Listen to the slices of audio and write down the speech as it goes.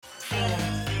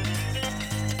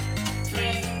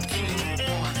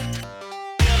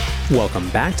Welcome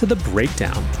back to The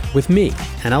Breakdown with me,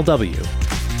 NLW.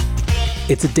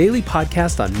 It's a daily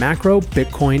podcast on macro,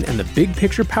 Bitcoin, and the big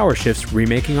picture power shifts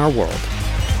remaking our world.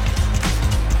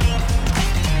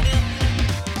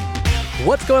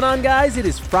 What's going on, guys? It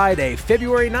is Friday,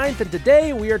 February 9th, and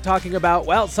today we are talking about,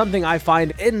 well, something I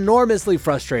find enormously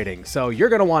frustrating, so you're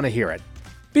going to want to hear it.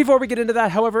 Before we get into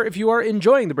that, however, if you are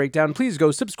enjoying The Breakdown, please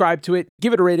go subscribe to it,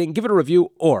 give it a rating, give it a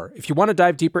review, or if you want to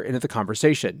dive deeper into the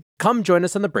conversation, come join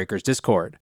us on the Breakers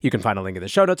Discord. You can find a link in the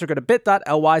show notes or go to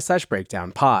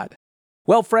bit.ly/breakdownpod.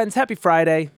 Well, friends, happy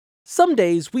Friday. Some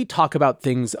days we talk about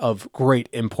things of great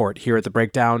import here at The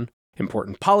Breakdown,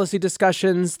 important policy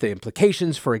discussions, the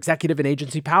implications for executive and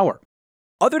agency power.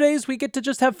 Other days we get to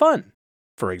just have fun.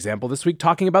 For example, this week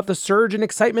talking about the surge in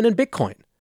excitement in Bitcoin.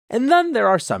 And then there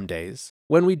are some days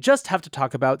when we just have to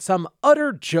talk about some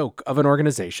utter joke of an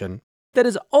organization that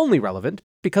is only relevant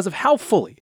because of how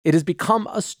fully it has become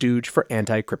a stooge for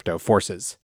anti-crypto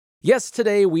forces. Yes,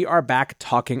 today we are back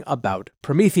talking about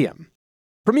Prometheum.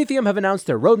 Prometheum have announced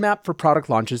their roadmap for product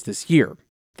launches this year.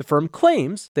 The firm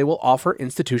claims they will offer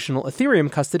institutional Ethereum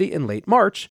custody in late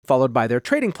March, followed by their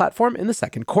trading platform in the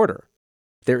second quarter.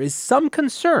 There is some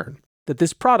concern that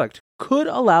this product could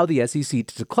allow the SEC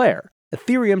to declare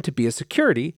Ethereum to be a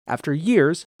security after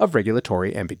years of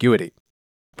regulatory ambiguity.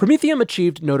 Prometheum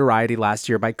achieved notoriety last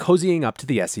year by cozying up to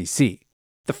the SEC.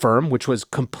 The firm, which was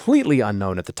completely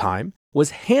unknown at the time,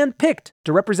 was handpicked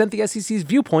to represent the SEC's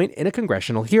viewpoint in a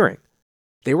congressional hearing.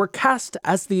 They were cast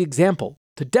as the example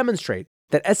to demonstrate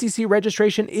that SEC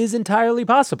registration is entirely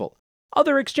possible.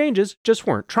 Other exchanges just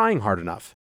weren't trying hard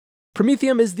enough.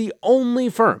 Prometheum is the only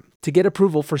firm to get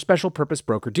approval for special purpose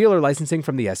broker-dealer licensing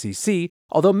from the SEC,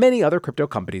 although many other crypto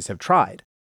companies have tried.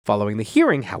 Following the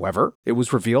hearing, however, it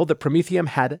was revealed that Prometheum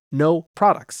had no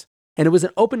products, and it was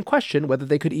an open question whether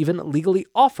they could even legally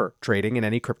offer trading in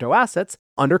any crypto assets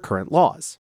under current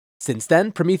laws. Since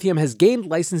then, Prometheum has gained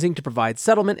licensing to provide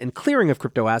settlement and clearing of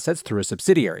crypto assets through a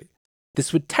subsidiary.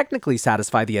 This would technically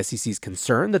satisfy the SEC's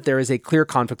concern that there is a clear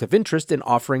conflict of interest in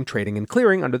offering trading and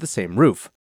clearing under the same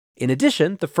roof. In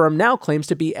addition, the firm now claims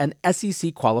to be an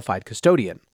SEC-qualified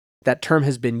custodian. That term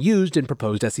has been used in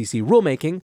proposed SEC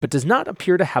rulemaking, but does not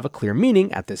appear to have a clear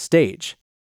meaning at this stage.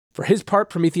 For his part,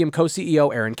 Prometheum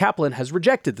co-CEO Aaron Kaplan has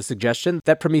rejected the suggestion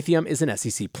that Prometheum is an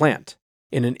SEC plant.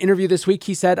 In an interview this week,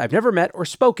 he said, "I've never met or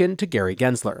spoken to Gary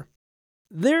Gensler."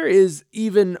 There is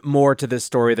even more to this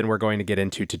story than we're going to get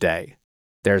into today.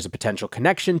 There's a potential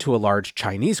connection to a large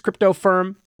Chinese crypto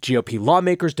firm, GOP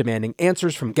lawmakers demanding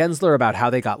answers from Gensler about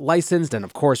how they got licensed and,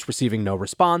 of course, receiving no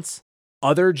response,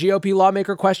 other GOP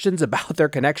lawmaker questions about their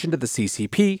connection to the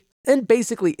CCP, and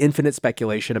basically infinite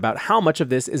speculation about how much of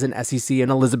this is an SEC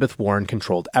and Elizabeth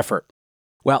Warren-controlled effort.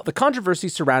 Well, the controversy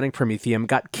surrounding Prometheum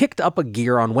got kicked up a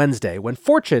gear on Wednesday when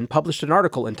Fortune published an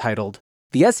article entitled,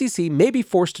 "The SEC may be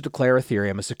forced to declare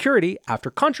Ethereum a security after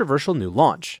controversial new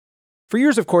launch." For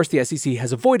years, of course, the SEC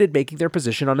has avoided making their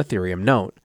position on Ethereum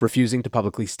known, refusing to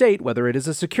publicly state whether it is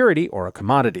a security or a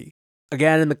commodity.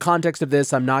 Again, in the context of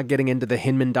this, I'm not getting into the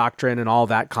Hinman Doctrine and all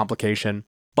that complication,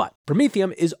 but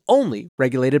Prometheum is only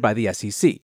regulated by the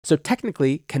SEC, so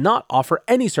technically cannot offer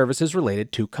any services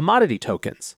related to commodity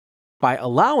tokens. By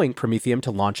allowing Prometheum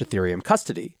to launch Ethereum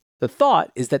custody, the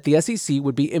thought is that the SEC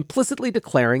would be implicitly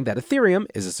declaring that Ethereum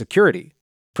is a security.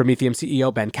 Prometheum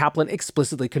CEO Ben Kaplan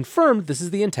explicitly confirmed this is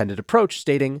the intended approach,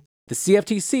 stating, "The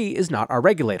CFTC is not our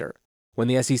regulator. When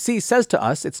the SEC says to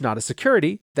us it's not a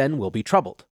security, then we'll be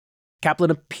troubled."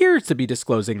 Kaplan appears to be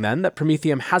disclosing then that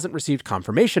Prometheum hasn't received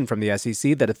confirmation from the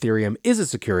SEC that Ethereum is a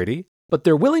security, but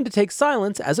they're willing to take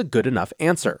silence as a good enough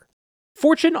answer.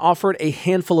 Fortune offered a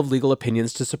handful of legal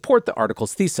opinions to support the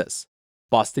article's thesis.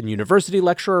 Boston University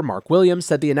lecturer Mark Williams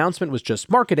said the announcement was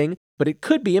just marketing, but it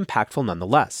could be impactful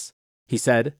nonetheless. He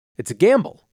said, "It's a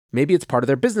gamble. Maybe it's part of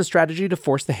their business strategy to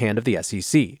force the hand of the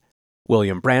SEC."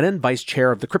 William Brannon, vice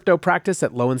chair of the crypto practice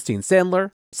at Lowenstein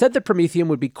Sandler, said that Prometheum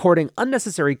would be courting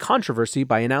unnecessary controversy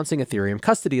by announcing Ethereum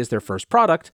custody as their first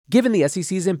product, given the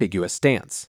SEC's ambiguous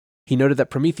stance. He noted that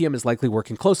Prometheum is likely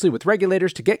working closely with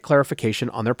regulators to get clarification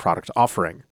on their product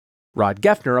offering. Rod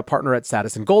Geffner, a partner at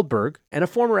Sadison Goldberg and a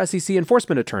former SEC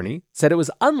enforcement attorney, said it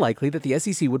was unlikely that the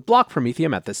SEC would block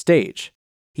Prometheum at this stage.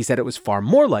 He said it was far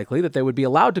more likely that they would be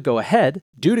allowed to go ahead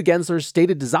due to Gensler's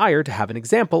stated desire to have an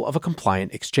example of a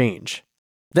compliant exchange.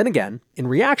 Then again, in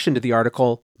reaction to the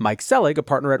article, Mike Selig, a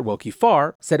partner at Wilkie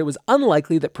Farr, said it was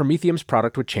unlikely that Prometheum's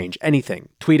product would change anything,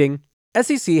 tweeting,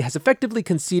 "SEC has effectively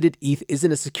conceded ETH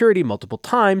isn't a security multiple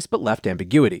times but left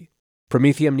ambiguity.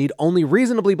 Prometheum need only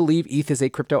reasonably believe ETH is a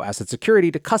crypto asset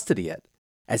security to custody it.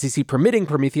 SEC permitting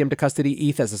Prometheum to custody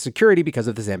ETH as a security because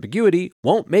of this ambiguity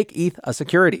won't make ETH a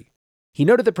security." He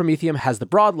noted that Prometheum has the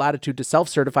broad latitude to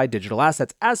self-certify digital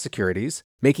assets as securities,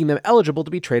 making them eligible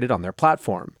to be traded on their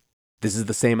platform. This is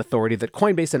the same authority that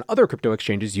Coinbase and other crypto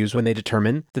exchanges use when they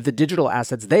determine that the digital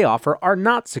assets they offer are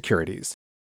not securities.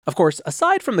 Of course,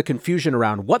 aside from the confusion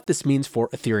around what this means for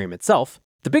Ethereum itself,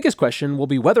 the biggest question will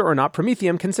be whether or not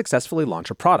Prometheum can successfully launch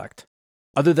a product.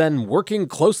 Other than working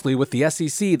closely with the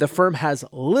SEC, the firm has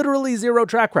literally zero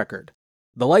track record.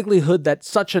 The likelihood that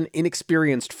such an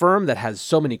inexperienced firm that has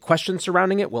so many questions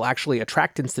surrounding it will actually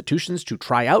attract institutions to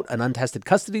try out an untested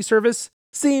custody service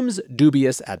seems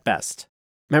dubious at best.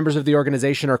 Members of the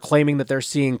organization are claiming that they're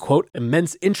seeing, quote,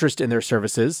 immense interest in their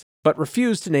services, but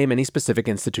refuse to name any specific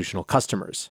institutional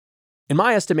customers. In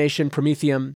my estimation,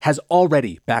 Prometheum has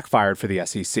already backfired for the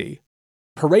SEC.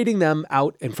 Parading them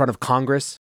out in front of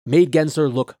Congress made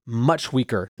Gensler look much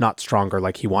weaker, not stronger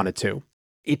like he wanted to.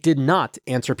 It did not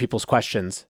answer people's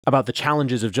questions about the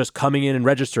challenges of just coming in and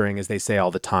registering, as they say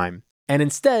all the time, and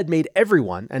instead made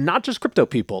everyone, and not just crypto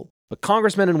people, but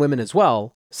congressmen and women as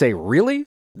well, say, really?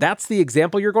 That's the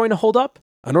example you're going to hold up?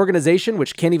 An organization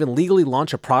which can't even legally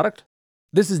launch a product?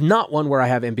 This is not one where I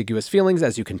have ambiguous feelings,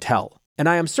 as you can tell, and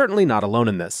I am certainly not alone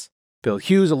in this. Bill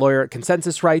Hughes, a lawyer at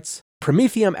Consensus, writes,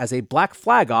 Prometheum as a black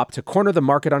flag op to corner the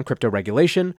market on crypto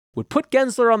regulation would put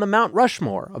Gensler on the Mount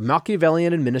Rushmore of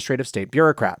Machiavellian administrative state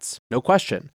bureaucrats. No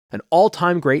question. An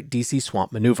all-time great DC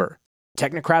swamp maneuver.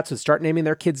 Technocrats would start naming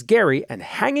their kids Gary and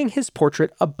hanging his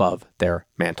portrait above their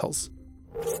mantles.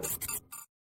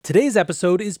 Today's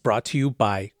episode is brought to you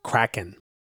by Kraken.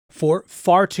 For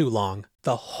far too long,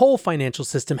 the whole financial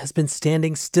system has been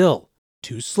standing still,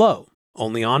 too slow,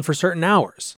 only on for certain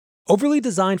hours, overly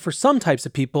designed for some types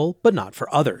of people, but not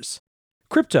for others.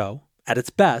 Crypto, at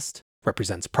its best,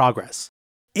 represents progress.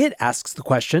 It asks the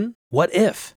question, what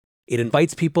if? It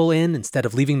invites people in instead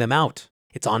of leaving them out.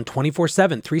 It's on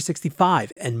 24/7,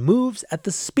 365, and moves at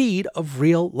the speed of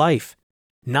real life.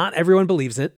 Not everyone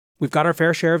believes it. We've got our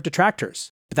fair share of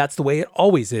detractors. But that's the way it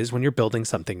always is when you're building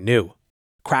something new.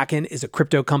 Kraken is a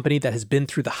crypto company that has been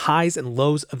through the highs and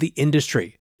lows of the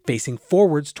industry, facing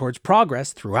forwards towards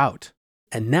progress throughout.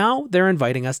 And now they're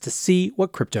inviting us to see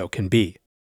what crypto can be.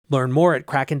 Learn more at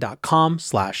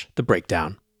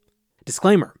kraken.com/thebreakdown.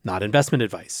 Disclaimer, not investment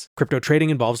advice. Crypto trading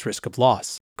involves risk of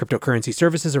loss. Cryptocurrency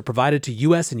services are provided to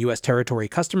U.S. and U.S. territory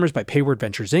customers by Payward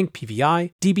Ventures Inc.,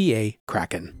 PVI, DBA,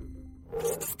 Kraken.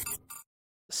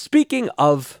 Speaking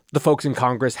of the folks in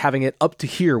Congress having it up to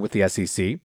here with the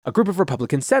SEC, a group of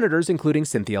Republican senators, including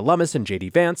Cynthia Lummis and J.D.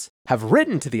 Vance, have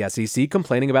written to the SEC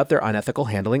complaining about their unethical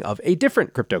handling of a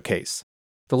different crypto case.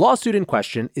 The lawsuit in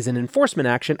question is an enforcement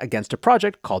action against a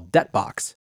project called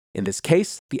DebtBox. In this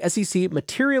case, the SEC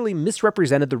materially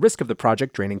misrepresented the risk of the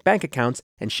project draining bank accounts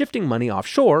and shifting money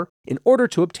offshore in order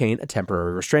to obtain a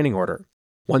temporary restraining order.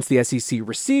 Once the SEC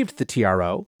received the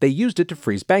TRO, they used it to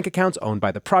freeze bank accounts owned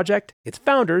by the project, its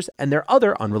founders, and their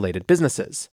other unrelated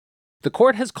businesses. The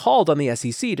court has called on the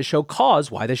SEC to show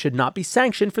cause why they should not be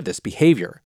sanctioned for this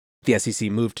behavior. The SEC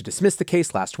moved to dismiss the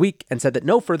case last week and said that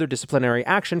no further disciplinary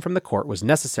action from the court was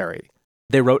necessary.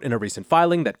 They wrote in a recent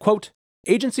filing that, quote,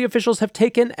 agency officials have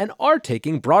taken and are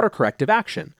taking broader corrective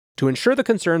action to ensure the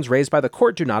concerns raised by the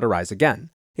court do not arise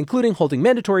again, including holding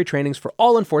mandatory trainings for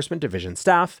all enforcement division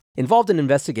staff involved in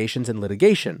investigations and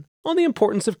litigation on the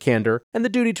importance of candor and the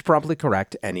duty to promptly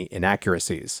correct any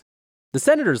inaccuracies. The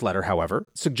senator's letter, however,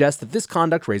 suggests that this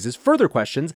conduct raises further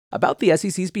questions about the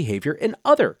SEC's behavior in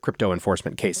other crypto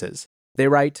enforcement cases. They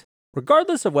write,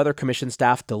 regardless of whether commission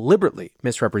staff deliberately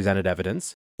misrepresented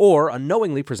evidence or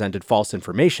unknowingly presented false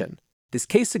information, this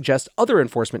case suggests other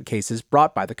enforcement cases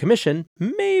brought by the commission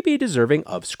may be deserving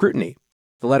of scrutiny.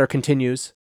 The letter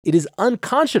continues, it is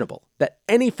unconscionable that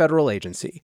any federal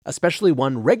agency, especially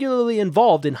one regularly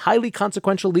involved in highly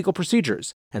consequential legal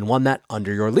procedures, and one that,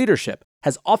 under your leadership,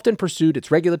 has often pursued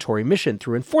its regulatory mission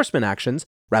through enforcement actions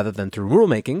rather than through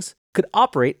rulemakings, could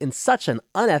operate in such an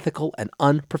unethical and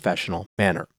unprofessional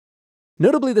manner.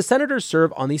 Notably, the senators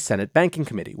serve on the Senate Banking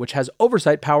Committee, which has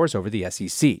oversight powers over the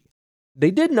SEC.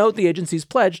 They did note the agency's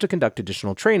pledge to conduct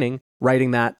additional training,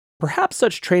 writing that, perhaps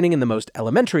such training in the most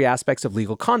elementary aspects of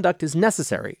legal conduct is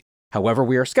necessary. However,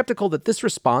 we are skeptical that this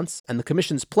response and the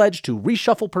Commission's pledge to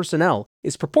reshuffle personnel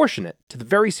is proportionate to the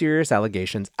very serious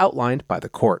allegations outlined by the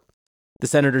court. The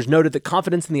senators noted that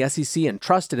confidence in the SEC and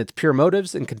trust in its pure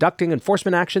motives in conducting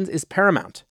enforcement actions is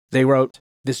paramount. They wrote,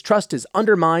 this trust is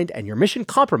undermined and your mission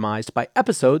compromised by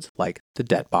episodes like the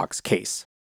DebtBox case.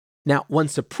 Now, one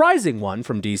surprising one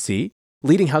from DC,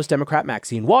 leading House Democrat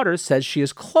Maxine Waters says she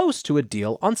is close to a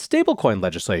deal on stablecoin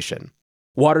legislation.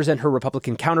 Waters and her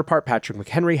Republican counterpart Patrick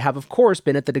McHenry have, of course,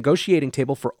 been at the negotiating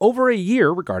table for over a year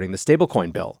regarding the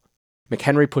stablecoin bill.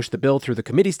 McHenry pushed the bill through the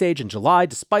committee stage in July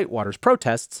despite Waters'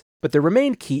 protests, but there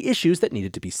remained key issues that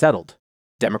needed to be settled.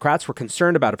 Democrats were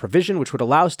concerned about a provision which would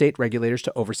allow state regulators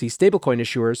to oversee stablecoin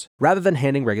issuers rather than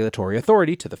handing regulatory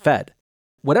authority to the Fed.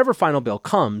 Whatever final bill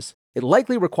comes, it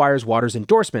likely requires Waters'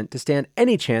 endorsement to stand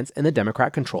any chance in the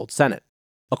Democrat-controlled Senate.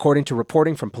 According to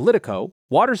reporting from Politico,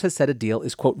 Waters has said a deal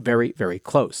is, quote, very, very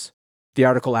close. The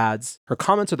article adds, her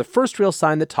comments are the first real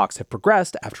sign that talks have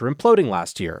progressed after imploding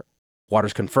last year.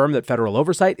 Waters confirmed that federal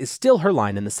oversight is still her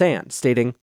line in the sand,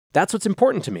 stating, "That's what's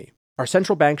important to me. Our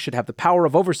central bank should have the power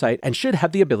of oversight and should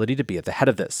have the ability to be at the head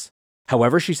of this."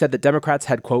 However, she said that Democrats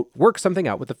had, quote, worked something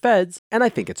out with the feds, and I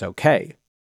think it's okay.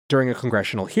 During a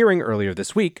congressional hearing earlier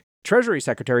this week, Treasury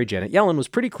Secretary Janet Yellen was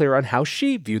pretty clear on how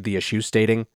she viewed the issue,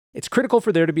 stating, "It's critical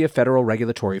for there to be a federal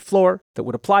regulatory floor that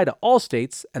would apply to all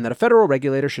states and that a federal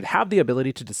regulator should have the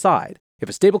ability to decide if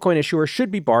a stablecoin issuer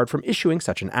should be barred from issuing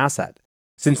such an asset."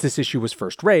 Since this issue was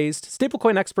first raised,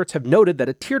 stablecoin experts have noted that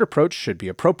a tiered approach should be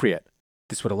appropriate.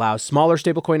 This would allow smaller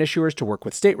stablecoin issuers to work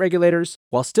with state regulators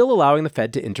while still allowing the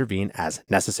Fed to intervene as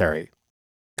necessary.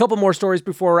 A couple more stories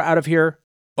before we're out of here.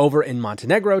 Over in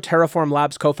Montenegro, Terraform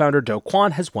Labs co-founder Do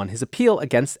Kwon has won his appeal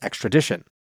against extradition.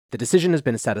 The decision has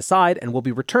been set aside and will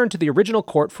be returned to the original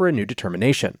court for a new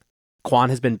determination. Kwon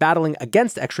has been battling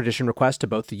against extradition requests to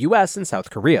both the US and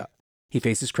South Korea. He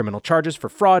faces criminal charges for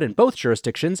fraud in both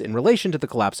jurisdictions in relation to the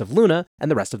collapse of Luna and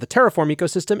the rest of the Terraform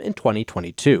ecosystem in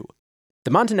 2022.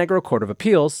 The Montenegro Court of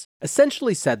Appeals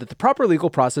essentially said that the proper legal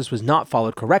process was not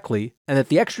followed correctly and that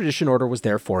the extradition order was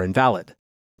therefore invalid.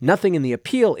 Nothing in the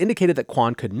appeal indicated that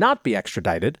Kwon could not be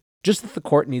extradited, just that the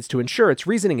court needs to ensure its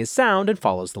reasoning is sound and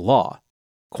follows the law.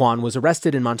 Kwon was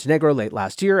arrested in Montenegro late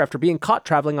last year after being caught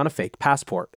traveling on a fake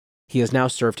passport. He has now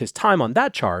served his time on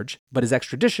that charge, but his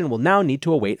extradition will now need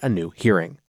to await a new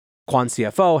hearing. Kwon's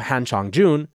CFO, Han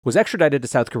Chong-jun, was extradited to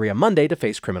South Korea Monday to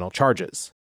face criminal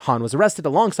charges. Han was arrested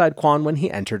alongside Kwon when he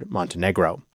entered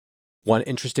Montenegro. One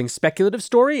interesting speculative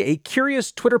story, a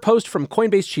curious Twitter post from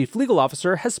Coinbase chief legal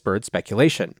officer has spurred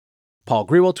speculation. Paul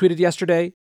Grewal tweeted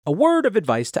yesterday, "A word of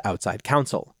advice to outside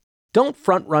counsel. Don't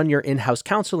front-run your in-house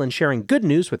counsel in sharing good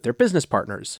news with their business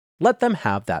partners. Let them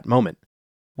have that moment.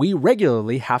 We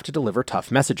regularly have to deliver tough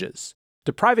messages.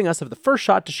 Depriving us of the first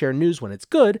shot to share news when it's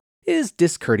good is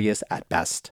discourteous at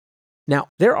best." Now,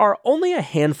 there are only a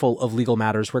handful of legal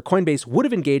matters where Coinbase would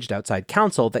have engaged outside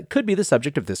counsel that could be the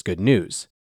subject of this good news.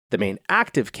 The main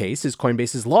active case is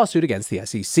Coinbase's lawsuit against the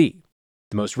SEC.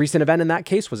 The most recent event in that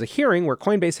case was a hearing where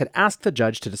Coinbase had asked the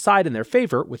judge to decide in their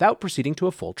favor without proceeding to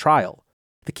a full trial.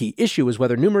 The key issue is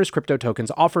whether numerous crypto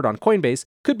tokens offered on Coinbase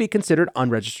could be considered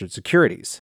unregistered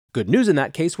securities. Good news in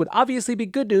that case would obviously be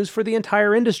good news for the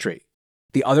entire industry.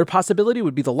 The other possibility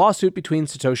would be the lawsuit between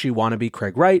Satoshi wannabe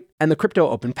Craig Wright and the Crypto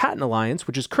Open Patent Alliance,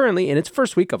 which is currently in its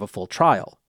first week of a full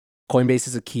trial. Coinbase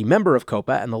is a key member of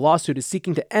COPA, and the lawsuit is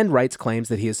seeking to end Wright's claims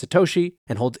that he is Satoshi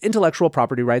and holds intellectual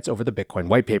property rights over the Bitcoin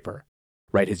white paper.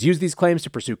 Wright has used these claims to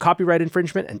pursue copyright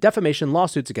infringement and defamation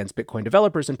lawsuits against Bitcoin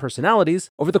developers and personalities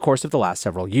over the course of the last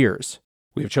several years.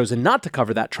 We have chosen not to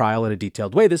cover that trial in a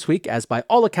detailed way this week, as by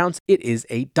all accounts, it is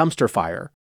a dumpster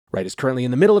fire. Wright is currently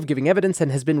in the middle of giving evidence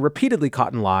and has been repeatedly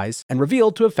caught in lies and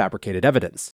revealed to have fabricated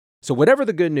evidence. So whatever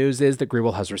the good news is that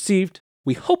Grewal has received,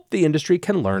 we hope the industry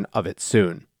can learn of it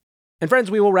soon. And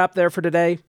friends, we will wrap there for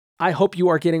today. I hope you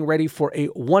are getting ready for a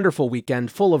wonderful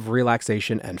weekend full of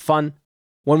relaxation and fun.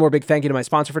 One more big thank you to my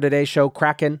sponsor for today's show,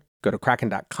 Kraken. Go to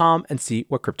kraken.com and see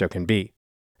what crypto can be.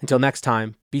 Until next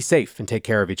time, be safe and take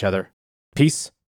care of each other. Peace